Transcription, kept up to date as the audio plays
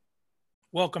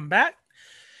Welcome back.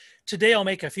 Today I'll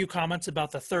make a few comments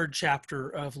about the third chapter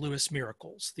of Lewis'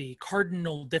 Miracles, the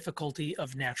cardinal difficulty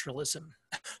of naturalism.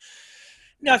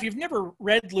 Now, if you've never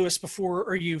read Lewis before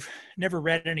or you've never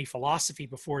read any philosophy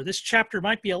before, this chapter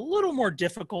might be a little more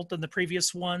difficult than the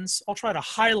previous ones. I'll try to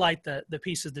highlight the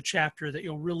piece of the chapter that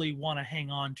you'll really want to hang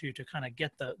on to kind of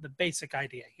get the basic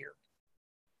idea here.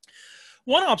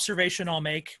 One observation I'll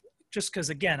make, just because,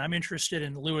 again, I'm interested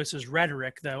in Lewis's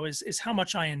rhetoric, though, is how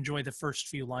much I enjoy the first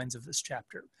few lines of this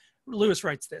chapter. Lewis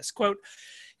writes this, quote,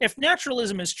 "If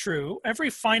naturalism is true, every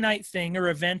finite thing or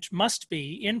event must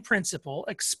be, in principle,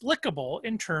 explicable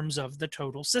in terms of the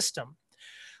total system.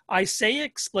 I say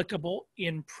explicable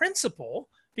in principle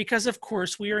because, of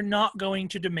course, we are not going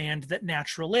to demand that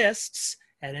naturalists,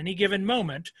 at any given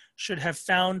moment, should have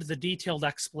found the detailed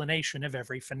explanation of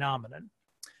every phenomenon."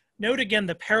 Note again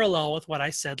the parallel with what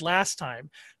I said last time.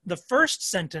 The first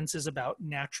sentence is about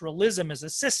naturalism as a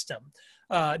system.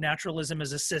 Naturalism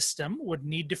as a system would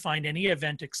need to find any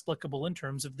event explicable in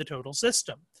terms of the total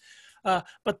system.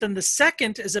 But then the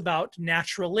second is about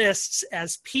naturalists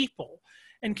as people.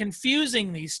 And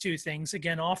confusing these two things,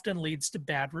 again, often leads to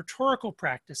bad rhetorical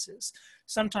practices.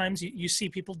 Sometimes you see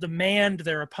people demand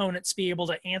their opponents be able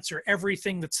to answer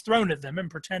everything that's thrown at them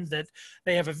and pretend that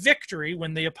they have a victory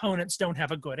when the opponents don't have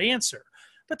a good answer.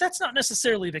 But that's not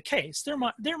necessarily the case. There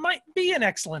might be an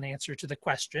excellent answer to the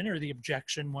question or the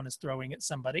objection one is throwing at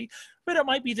somebody, but it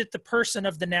might be that the person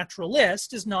of the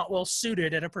naturalist is not well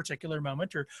suited at a particular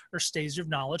moment or stage of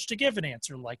knowledge to give an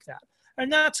answer like that.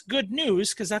 And that's good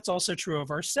news because that's also true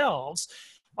of ourselves.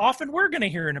 Often we're going to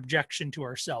hear an objection to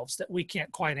ourselves that we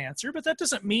can't quite answer, but that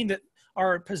doesn't mean that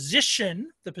our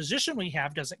position, the position we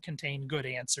have, doesn't contain good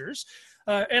answers.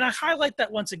 And I highlight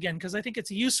that once again because I think it's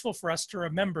useful for us to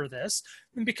remember this,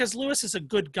 and because Lewis is a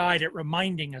good guide at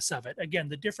reminding us of it. Again,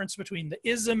 the difference between the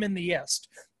ism and the ist,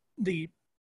 the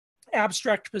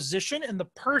abstract position and the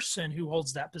person who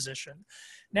holds that position.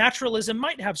 Naturalism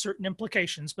might have certain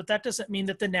implications, but that doesn't mean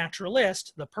that the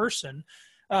naturalist, the person,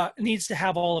 needs to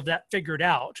have all of that figured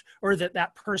out, or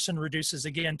that person reduces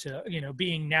again to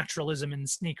being naturalism in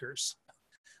sneakers.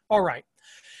 All right.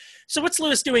 So what's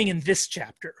Lewis doing in this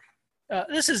chapter?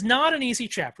 This is not an easy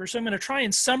chapter, so I'm going to try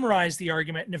and summarize the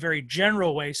argument in a very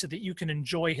general way so that you can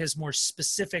enjoy his more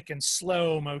specific and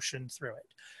slow motion through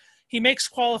it. He makes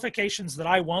qualifications that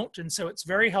I won't, and so it's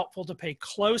very helpful to pay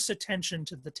close attention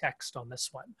to the text on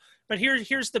this one. But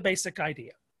here's the basic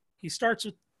idea. He starts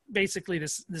with basically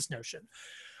this notion.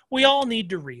 We all need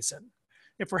to reason.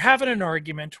 If we're having an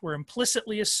argument, we're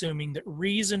implicitly assuming that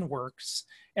reason works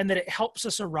and that it helps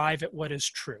us arrive at what is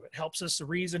true. It helps us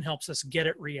reason, helps us get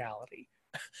at reality.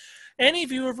 Any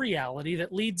view of reality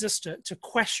that leads us to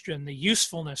question the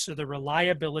usefulness or the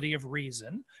reliability of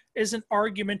reason is an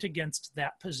argument against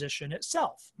that position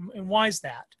itself. And why is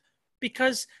that?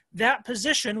 Because that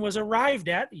position was arrived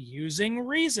at using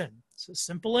reason. So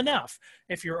simple enough.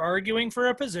 If you're arguing for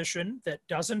a position that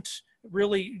doesn't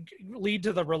really lead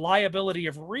to the reliability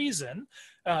of reason,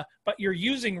 but you're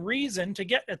using reason to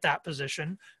get at that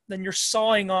position, then you're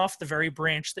sawing off the very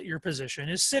branch that your position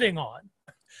is sitting on.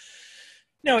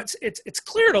 No, it's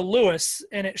clear to Lewis,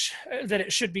 and that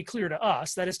it should be clear to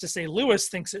us. That is to say, Lewis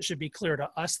thinks it should be clear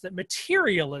to us that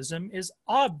materialism is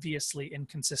obviously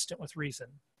inconsistent with reason.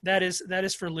 That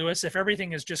is for Lewis. If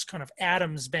everything is just kind of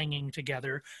atoms banging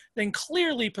together, then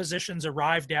clearly positions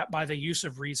arrived at by the use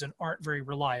of reason aren't very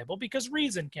reliable because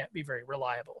reason can't be very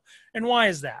reliable. And why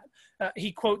is that?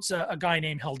 He quotes a guy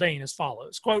named Haldane as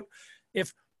follows, quote,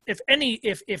 If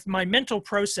my mental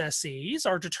processes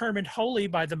are determined wholly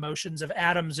by the motions of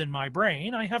atoms in my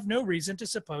brain, I have no reason to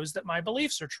suppose that my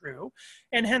beliefs are true,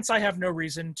 and hence I have no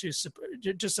reason to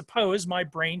suppose my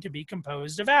brain to be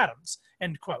composed of atoms,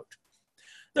 end quote.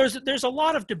 There's a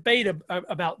lot of debate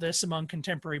about this among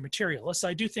contemporary materialists.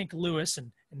 I do think Lewis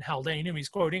and Haldane, whom he's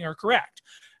quoting, are correct.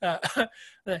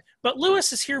 But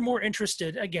Lewis is here more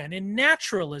interested, again, in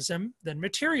naturalism than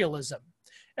materialism.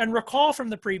 And recall from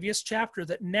the previous chapter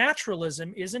that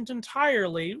naturalism isn't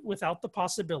entirely without the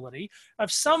possibility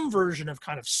of some version of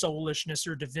kind of soulishness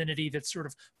or divinity that's sort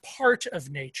of part of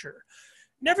nature.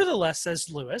 Nevertheless, says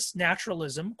Lewis,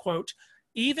 naturalism, quote,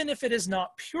 even if it is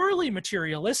not purely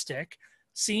materialistic,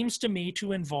 seems to me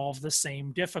to involve the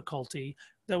same difficulty,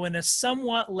 though in a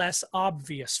somewhat less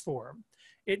obvious form.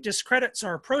 It discredits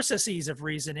our processes of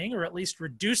reasoning, or at least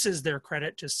reduces their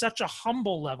credit to such a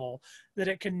humble level that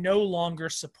it can no longer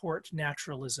support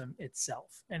naturalism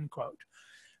itself, end quote.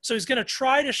 So he's going to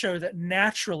try to show that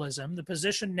naturalism, the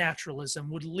position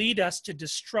naturalism, would lead us to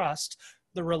distrust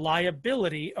the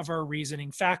reliability of our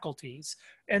reasoning faculties,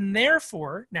 and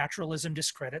therefore naturalism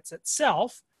discredits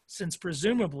itself, since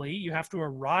presumably you have to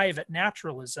arrive at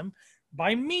naturalism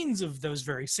by means of those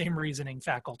very same reasoning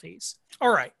faculties.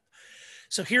 All right,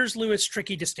 so here's Lewis'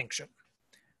 tricky distinction.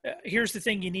 Here's the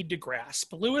thing you need to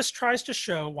grasp. Lewis tries to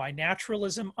show why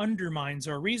naturalism undermines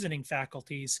our reasoning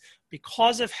faculties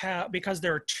because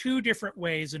there are two different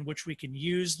ways in which we can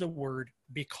use the word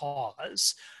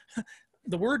because.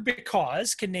 The word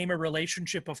because can name a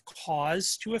relationship of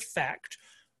cause to effect,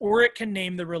 or it can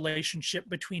name the relationship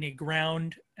between a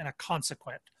ground and a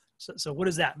consequent. So what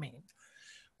does that mean?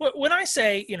 When I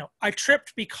say, I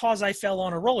tripped because I fell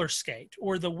on a roller skate,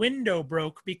 or the window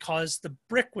broke because the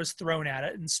brick was thrown at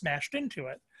it and smashed into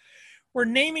it, we're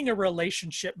naming a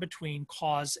relationship between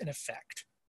cause and effect.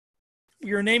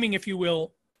 We are naming, if you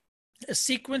will, a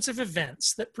sequence of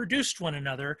events that produced one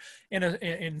another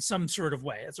in some sort of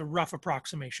way. It's a rough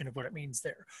approximation of what it means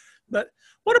there. But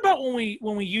what about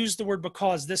when we use the word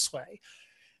because this way?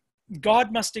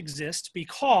 God must exist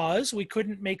because we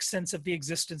couldn't make sense of the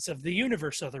existence of the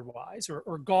universe otherwise,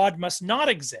 or God must not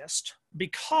exist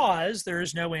because there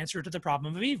is no answer to the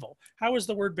problem of evil. How is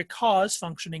the word because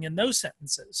functioning in those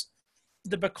sentences?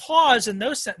 The because in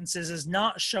those sentences is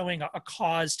not showing a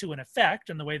cause to an effect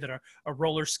in the way that a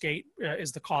roller skate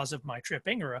is the cause of my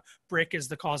tripping, or a brick is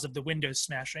the cause of the window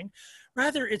smashing.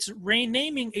 Rather, it's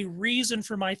renaming a reason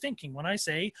for my thinking. When I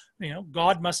say,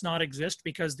 God must not exist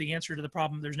because there's no answer to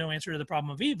the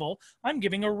problem of evil, I'm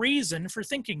giving a reason for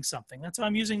thinking something. That's why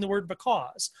I'm using the word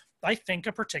because. I think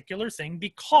a particular thing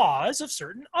because of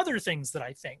certain other things that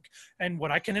I think, and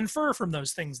what I can infer from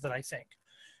those things that I think.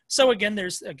 So again,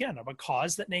 there's a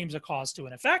cause that names a cause to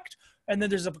an effect, and then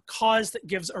there's a cause that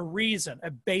gives a reason,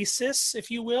 a basis, if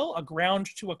you will, a ground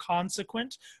to a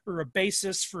consequent, or a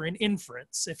basis for an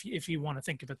inference, if you want to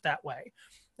think of it that way.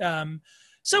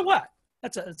 So what?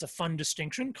 That's a fun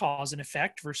distinction, cause and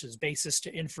effect versus basis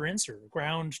to inference or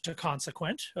ground to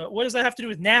consequent. What does that have to do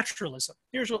with naturalism?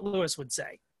 Here's what Lewis would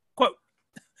say, quote,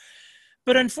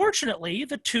 "But unfortunately,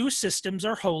 the two systems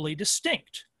are wholly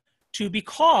distinct. To be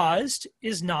caused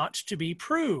is not to be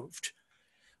proved.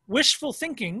 Wishful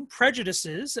thinking,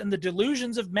 prejudices, and the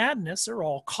delusions of madness are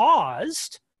all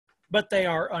caused, but they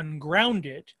are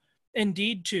ungrounded.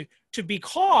 Indeed, to be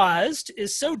caused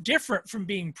is so different from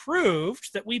being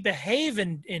proved that we behave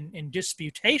in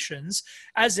disputations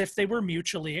as if they were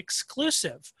mutually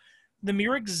exclusive. The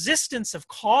mere existence of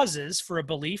causes for a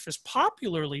belief is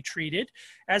popularly treated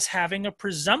as having a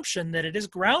presumption that it is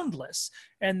groundless,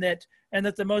 and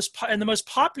the most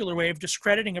popular way of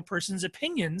discrediting a person's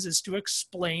opinions is to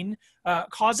explain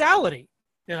causality.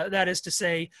 That is to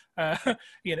say,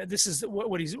 this is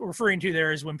what he's referring to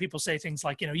there is when people say things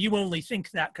like, you only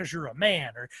think that because you're a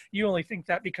man, or you only think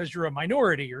that because you're a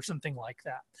minority, or something like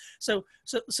that. So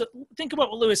think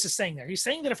about what Lewis is saying there. He's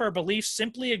saying that if our beliefs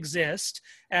simply exist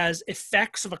as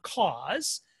effects of a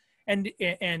cause, and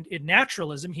in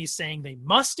naturalism, he's saying they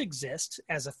must exist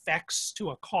as effects to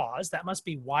a cause. That must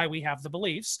be why we have the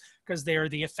beliefs, because they are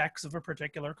the effects of a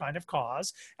particular kind of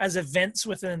cause, as events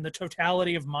within the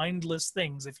totality of mindless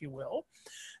things, if you will.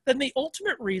 Then the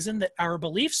ultimate reason that our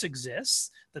beliefs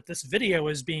exist, that this video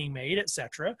is being made,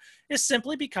 etc., is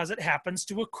simply because it happens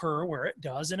to occur where it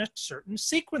does in a certain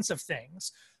sequence of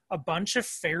things. A bunch of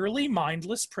fairly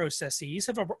mindless processes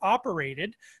have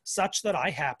operated such that I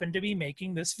happen to be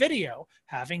making this video,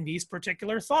 having these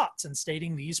particular thoughts and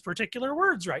stating these particular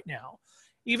words right now.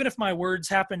 Even if my words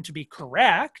happen to be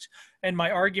correct and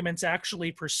my argument's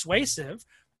actually persuasive,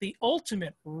 the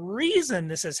ultimate reason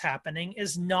this is happening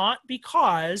is not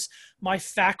because my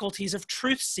faculties of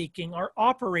truth-seeking are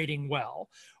operating well,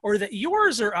 or that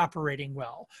yours are operating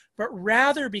well, but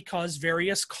rather because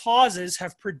various causes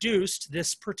have produced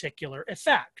this particular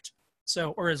effect. So,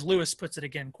 or as Lewis puts it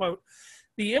again, quote,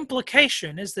 "The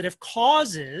implication is that if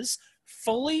causes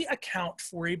fully account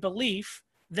for a belief,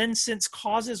 then since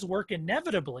causes work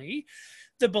inevitably,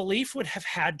 the belief would have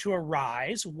had to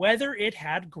arise whether it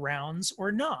had grounds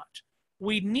or not.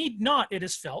 We need not, it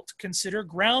is felt, consider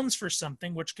grounds for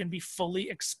something which can be fully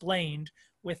explained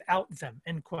without them,"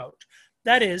 end quote.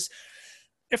 That is,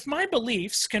 if my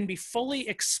beliefs can be fully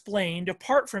explained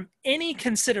apart from any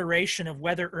consideration of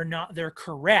whether or not they're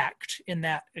correct in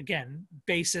that, again,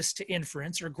 basis to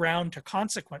inference or ground to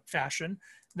consequent fashion,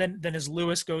 then as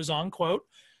Lewis goes on, quote,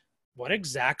 "What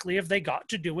exactly have they got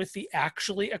to do with the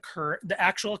actual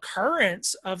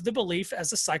occurrence of the belief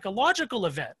as a psychological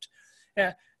event?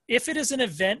 If it is an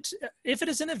event,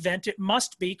 it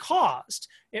must be caused.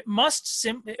 It must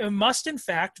in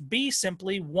fact be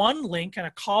simply one link in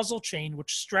a causal chain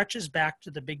which stretches back to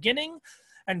the beginning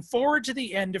and forward to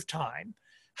the end of time.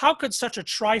 How could such a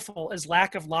trifle as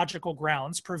lack of logical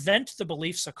grounds prevent the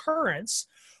belief's occurrence?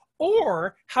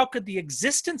 Or how could the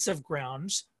existence of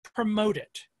grounds promote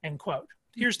it, end quote.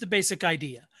 Here's the basic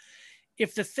idea.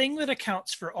 If the thing that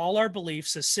accounts for all our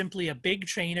beliefs is simply a big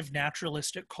chain of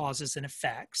naturalistic causes and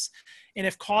effects, and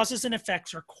if causes and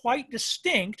effects are quite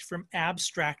distinct from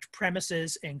abstract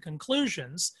premises and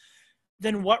conclusions,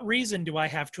 then what reason do I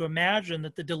have to imagine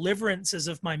that the deliverances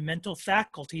of my mental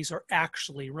faculties are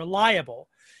actually reliable?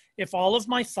 If all of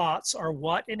my thoughts are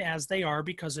what and as they are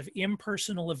because of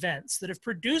impersonal events that have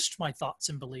produced my thoughts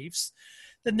and beliefs,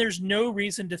 then there's no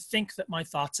reason to think that my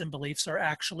thoughts and beliefs are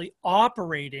actually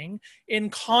operating in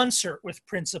concert with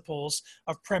principles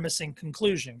of premise and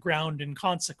conclusion, ground and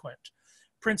consequent.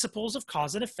 Principles of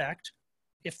cause and effect,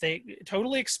 if they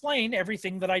totally explain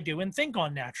everything that I do and think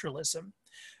on naturalism.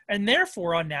 And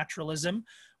therefore, on naturalism,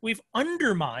 we've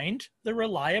undermined the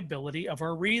reliability of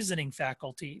our reasoning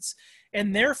faculties.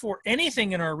 And therefore,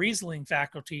 anything in our reasoning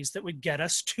faculties that would get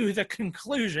us to the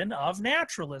conclusion of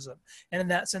naturalism. And in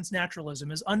that sense,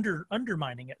 naturalism is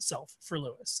undermining itself for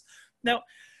Lewis. Now,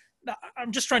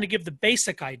 I'm just trying to give the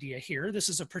basic idea here. This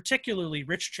is a particularly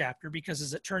rich chapter because,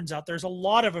 as it turns out, there's a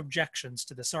lot of objections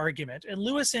to this argument. And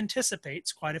Lewis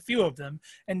anticipates quite a few of them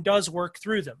and does work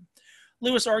through them.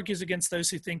 Lewis argues against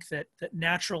those who think that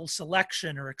natural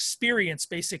selection or experience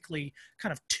basically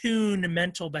kind of tune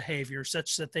mental behavior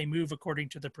such that they move according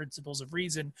to the principles of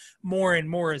reason more and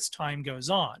more as time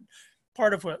goes on.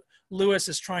 Part of what Lewis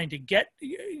is trying to get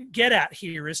at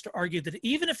here is to argue that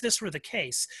even if this were the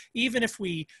case, even if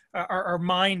our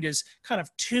mind is kind of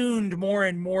tuned more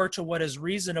and more to what is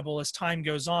reasonable as time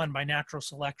goes on by natural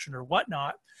selection or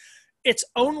whatnot, it's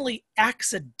only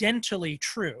accidentally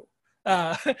true.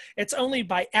 It's only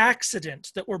by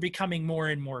accident that we're becoming more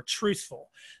and more truthful.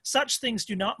 Such things,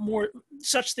 in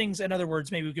other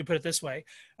words, maybe we could put it this way,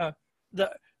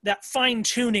 that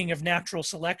fine-tuning of natural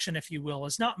selection, if you will,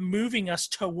 is not moving us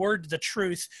toward the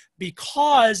truth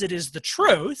because it is the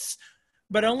truth,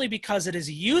 but only because it is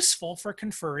useful for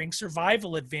conferring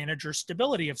survival advantage or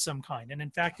stability of some kind. And in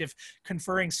fact, if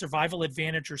conferring survival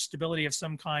advantage or stability of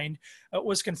some kind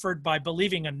was conferred by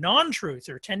believing a non-truth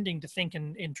or tending to think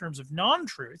in terms of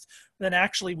non-truth, then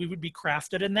actually we would be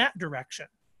crafted in that direction.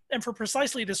 And for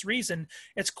precisely this reason,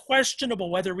 it's questionable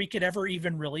whether we could ever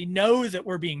even really know that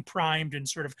we're being primed and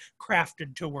sort of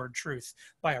crafted toward truth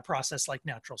by a process like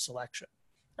natural selection.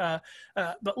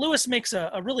 But Lewis makes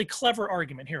a really clever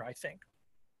argument here, I think.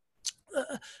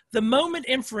 The moment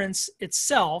inference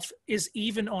itself is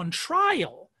even on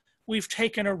trial, we've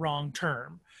taken a wrong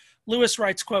turn. Lewis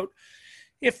writes, quote,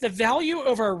 "If the value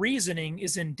of our reasoning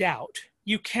is in doubt,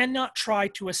 you cannot try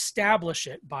to establish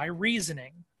it by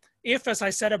reasoning. If, as I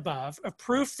said above, a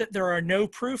proof that there are no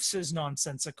proofs is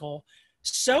nonsensical,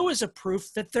 so is a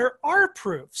proof that there are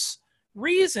proofs.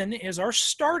 Reason is our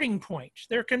starting point.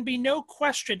 There can be no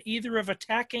question either of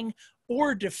attacking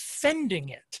or defending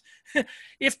it.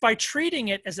 If by treating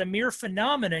it as a mere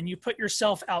phenomenon you put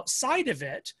yourself outside of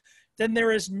it, then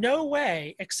there is no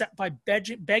way except by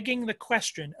begging the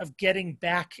question of getting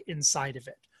back inside of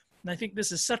it." And I think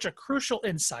this is such a crucial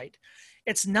insight.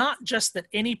 It's not just that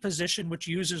any position which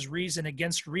uses reason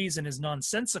against reason is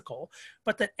nonsensical,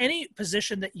 but that any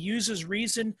position that uses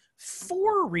reason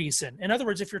for reason. In other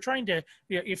words, if you're trying to,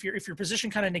 if your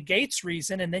position kind of negates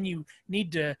reason and then you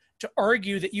need to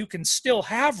argue that you can still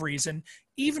have reason,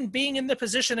 even being in the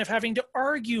position of having to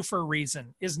argue for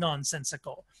reason is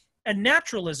nonsensical. And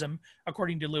naturalism,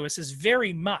 according to Lewis, is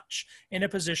very much in a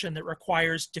position that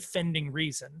requires defending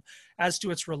reason as to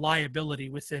its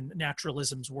reliability within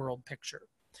naturalism's world picture.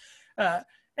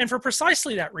 And for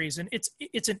precisely that reason,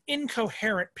 it's an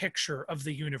incoherent picture of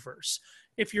the universe.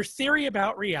 If your theory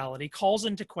about reality calls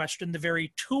into question the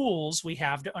very tools we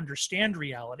have to understand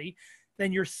reality,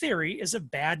 then your theory is a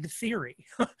bad theory,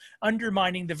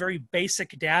 undermining the very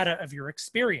basic data of your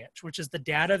experience, which is the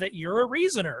data that you're a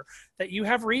reasoner, that you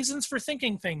have reasons for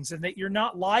thinking things, and that you're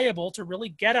not liable to really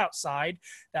get outside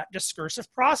that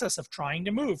discursive process of trying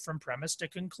to move from premise to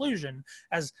conclusion,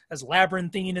 as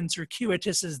labyrinthine and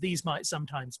circuitous as these might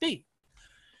sometimes be.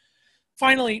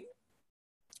 Finally,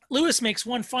 Lewis makes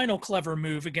one final clever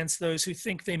move against those who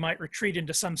think they might retreat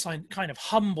into some kind of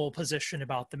humble position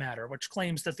about the matter, which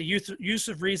claims that the use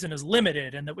of reason is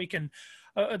limited and that we can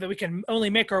only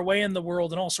make our way in the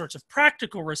world in all sorts of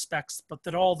practical respects, but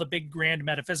that all the big grand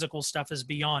metaphysical stuff is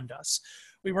beyond us.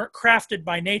 We weren't crafted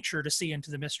by nature to see into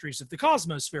the mysteries of the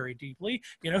cosmos very deeply.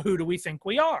 Who do we think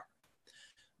we are?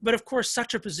 But of course,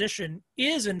 such a position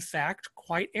is in fact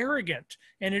quite arrogant,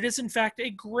 and it is in fact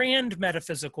a grand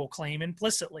metaphysical claim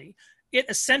implicitly. It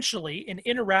essentially and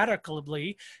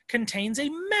ineradicably contains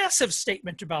a massive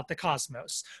statement about the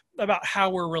cosmos, about how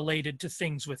we're related to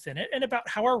things within it, and about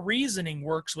how our reasoning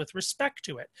works with respect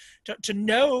to it. To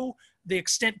know the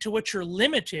extent to which you're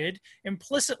limited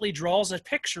implicitly draws a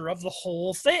picture of the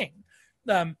whole thing.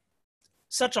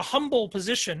 Such a humble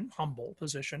position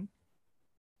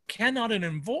cannot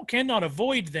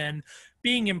avoid then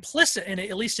being implicit, in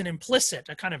at least an implicit,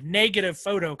 a kind of negative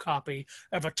photocopy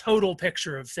of a total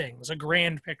picture of things, a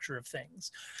grand picture of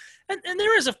things. And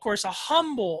there is, of course,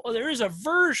 there is a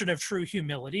version of true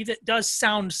humility that does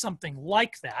sound something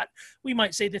like that. We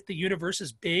might say that the universe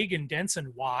is big and dense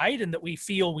and wide, and that we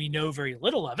feel we know very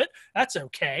little of it. That's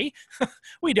okay.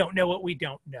 We don't know what we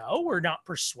don't know. We're not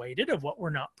persuaded of what we're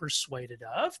not persuaded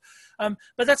of.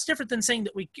 But that's different than saying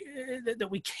that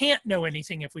we can't know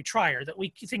anything if we try, or that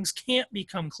things can't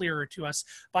become clearer to us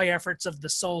by efforts of the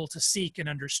soul to seek and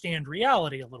understand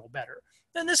reality a little better.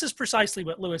 And this is precisely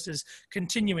what Lewis is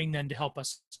continuing then to help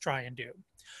us try and do.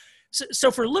 So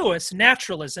for Lewis,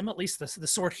 naturalism, at least the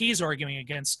sort he's arguing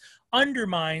against,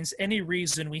 undermines any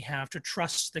reason we have to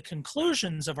trust the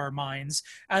conclusions of our minds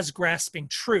as grasping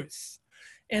truth.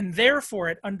 And therefore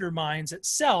it undermines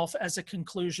itself as a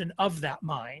conclusion of that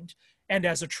mind and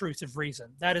as a truth of reason.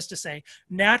 That is to say,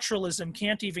 naturalism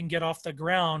can't even get off the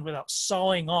ground without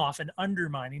sawing off and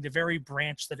undermining the very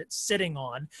branch that it's sitting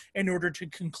on in order to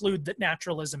conclude that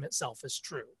naturalism itself is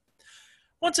true.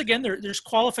 Once again, there's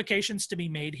qualifications to be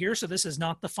made here, so this is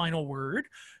not the final word.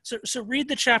 So read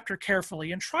the chapter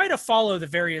carefully and try to follow the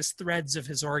various threads of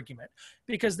his argument,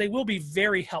 because they will be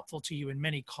very helpful to you in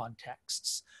many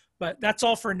contexts. But that's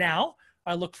all for now.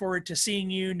 I look forward to seeing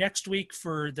you next week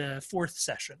for the 4th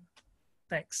session.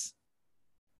 Thanks.